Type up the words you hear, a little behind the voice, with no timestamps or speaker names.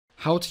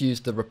how to use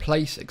the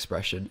replace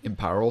expression in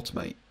Power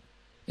Automate.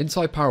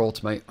 Inside Power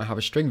Automate, I have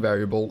a string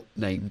variable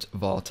named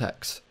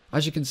vartex.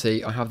 As you can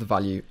see, I have the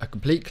value a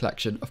complete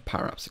collection of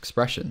Power Apps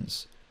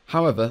expressions.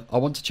 However, I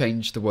want to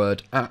change the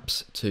word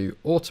apps to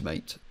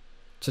automate.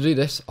 To do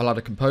this, I'll add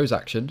a compose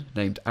action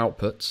named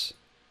outputs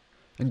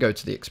and go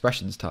to the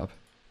expressions tab.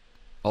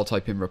 I'll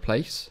type in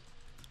replace,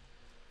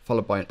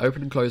 followed by an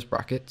open and close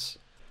brackets.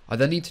 I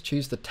then need to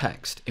choose the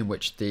text in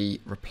which the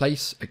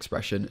replace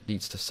expression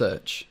needs to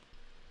search.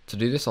 To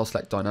do this, I'll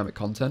select dynamic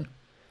content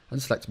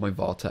and select my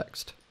var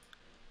text.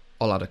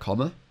 I'll add a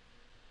comma.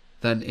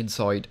 Then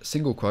inside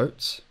single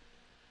quotes,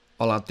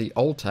 I'll add the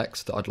old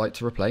text that I'd like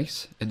to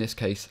replace, in this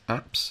case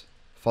apps,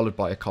 followed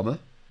by a comma.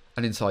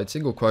 And inside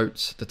single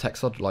quotes, the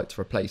text I'd like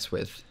to replace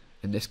with,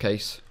 in this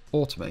case,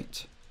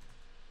 automate.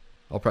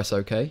 I'll press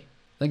OK,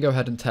 then go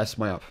ahead and test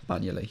my app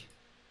manually.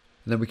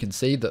 And then we can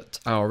see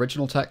that our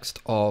original text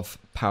of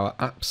Power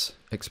Apps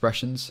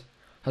expressions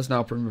has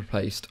now been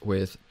replaced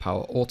with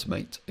Power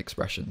Automate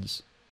expressions.